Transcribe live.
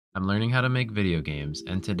I'm learning how to make video games,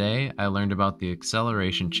 and today I learned about the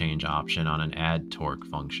acceleration change option on an add torque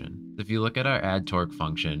function. If you look at our add torque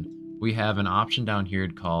function, we have an option down here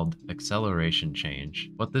called acceleration change.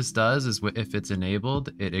 What this does is if it's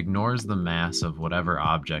enabled, it ignores the mass of whatever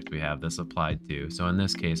object we have this applied to. So in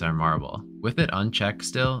this case, our marble. With it unchecked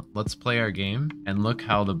still, let's play our game and look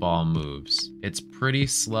how the ball moves. It's pretty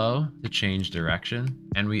slow to change direction,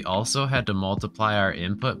 and we also had to multiply our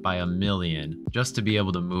input by 1,000,000 just to be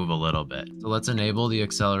able to move a little bit. So let's enable the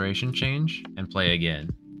acceleration change and play again.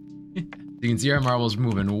 You can see our marbles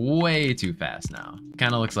moving way too fast now.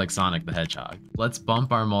 Kind of looks like Sonic the Hedgehog. Let's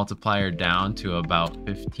bump our multiplier down to about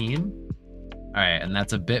 15. All right, and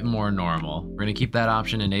that's a bit more normal. We're gonna keep that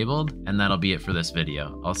option enabled, and that'll be it for this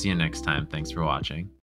video. I'll see you next time. Thanks for watching.